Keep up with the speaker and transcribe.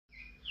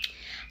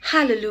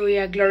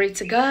Hallelujah, glory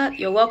to God.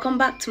 You're welcome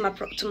back to my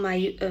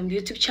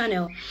YouTube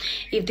channel.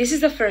 If this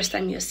is the first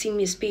time you're seeing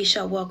me,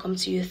 special welcome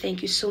to you.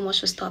 Thank you so much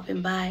for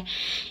stopping by.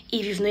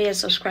 If you've not yet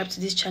subscribed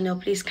to this channel,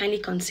 please kindly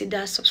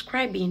consider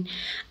subscribing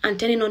and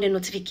turning on the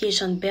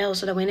notification bell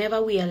so that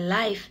whenever we are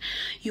live,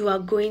 you are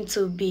going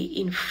to be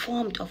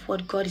informed of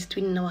what God is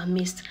doing in our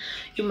midst.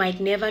 You might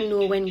never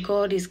know when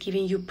God is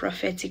giving you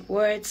prophetic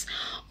words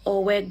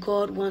or where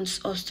God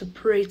wants us to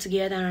pray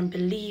together and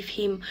believe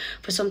Him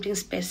for something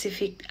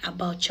specific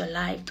about your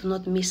life. Do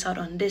not miss out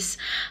on this.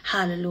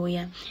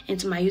 Hallelujah. And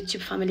to my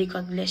YouTube family,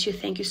 God bless you.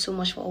 Thank you so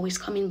much for always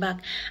coming back.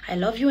 I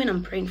love you and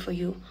I'm praying for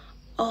you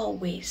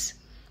always.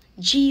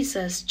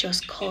 Jesus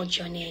just called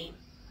your name.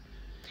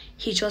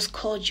 He just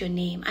called your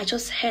name. I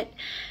just heard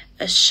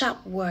a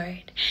sharp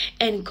word,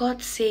 and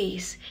God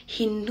says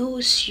He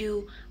knows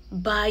you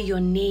by your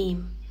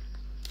name.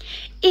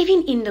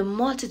 Even in the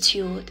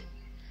multitude,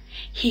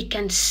 He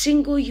can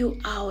single you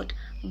out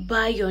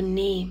by your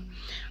name.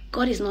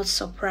 God is not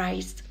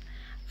surprised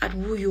at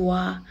who you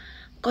are.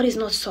 God is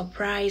not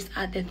surprised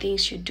at the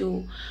things you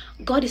do.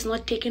 God is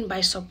not taken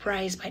by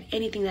surprise by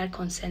anything that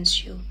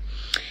concerns you.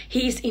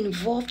 He is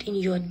involved in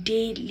your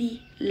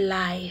daily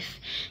life.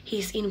 He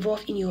is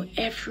involved in your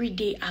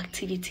everyday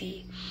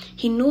activity.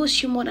 He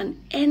knows you more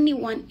than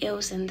anyone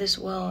else in this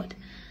world.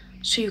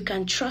 So you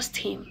can trust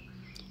Him.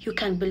 You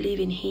can believe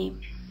in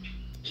Him.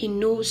 He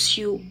knows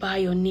you by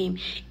your name.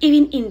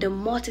 Even in the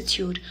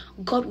multitude,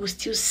 God will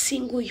still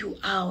single you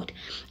out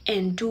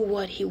and do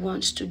what He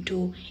wants to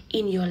do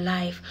in your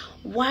life.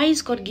 Why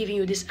is God giving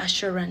you this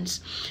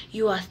assurance?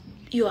 You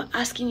are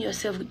asking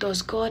yourself,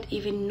 does God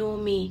even know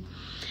me?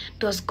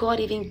 Does God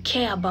even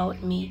care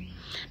about me?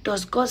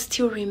 Does God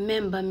still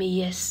remember me?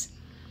 Yes.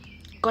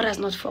 God has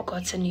not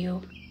forgotten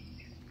you.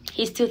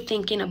 He's still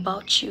thinking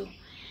about you.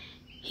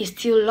 He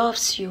still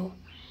loves you.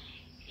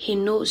 He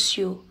knows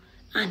you.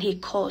 And He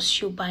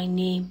calls you by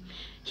name.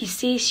 He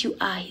says you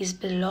are His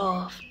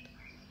beloved.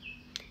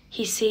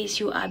 He says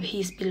you are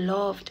His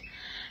beloved.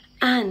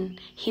 And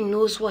He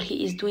knows what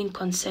He is doing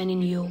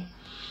concerning you.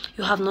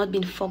 You have not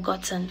been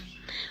forgotten.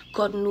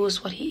 God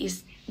knows what He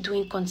is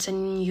doing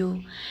concerning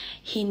you.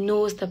 He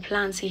knows the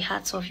plans He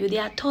has of you. They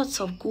are thoughts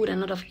of good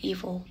and not of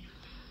evil.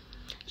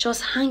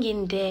 Just hang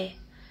in there.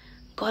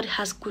 God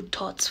has good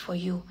thoughts for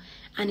you.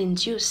 And in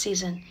due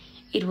season,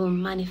 it will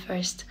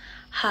manifest.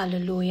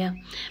 Hallelujah.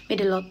 May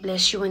the Lord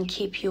bless you and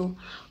keep you.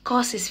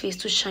 Cause His face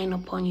to shine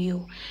upon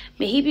you.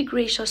 May He be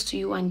gracious to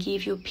you and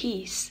give you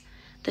peace.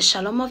 The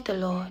shalom of the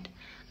Lord.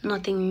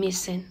 Nothing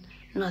missing,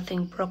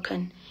 nothing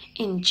broken.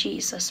 In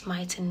Jesus'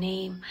 mighty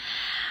name.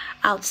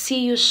 I'll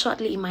see you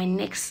shortly in my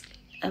next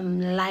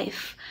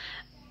live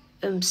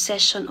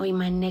session or in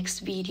my next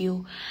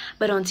video.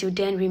 But until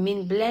then,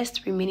 remain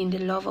blessed. Remain in the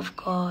love of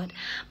God.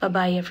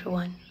 Bye-bye,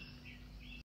 everyone.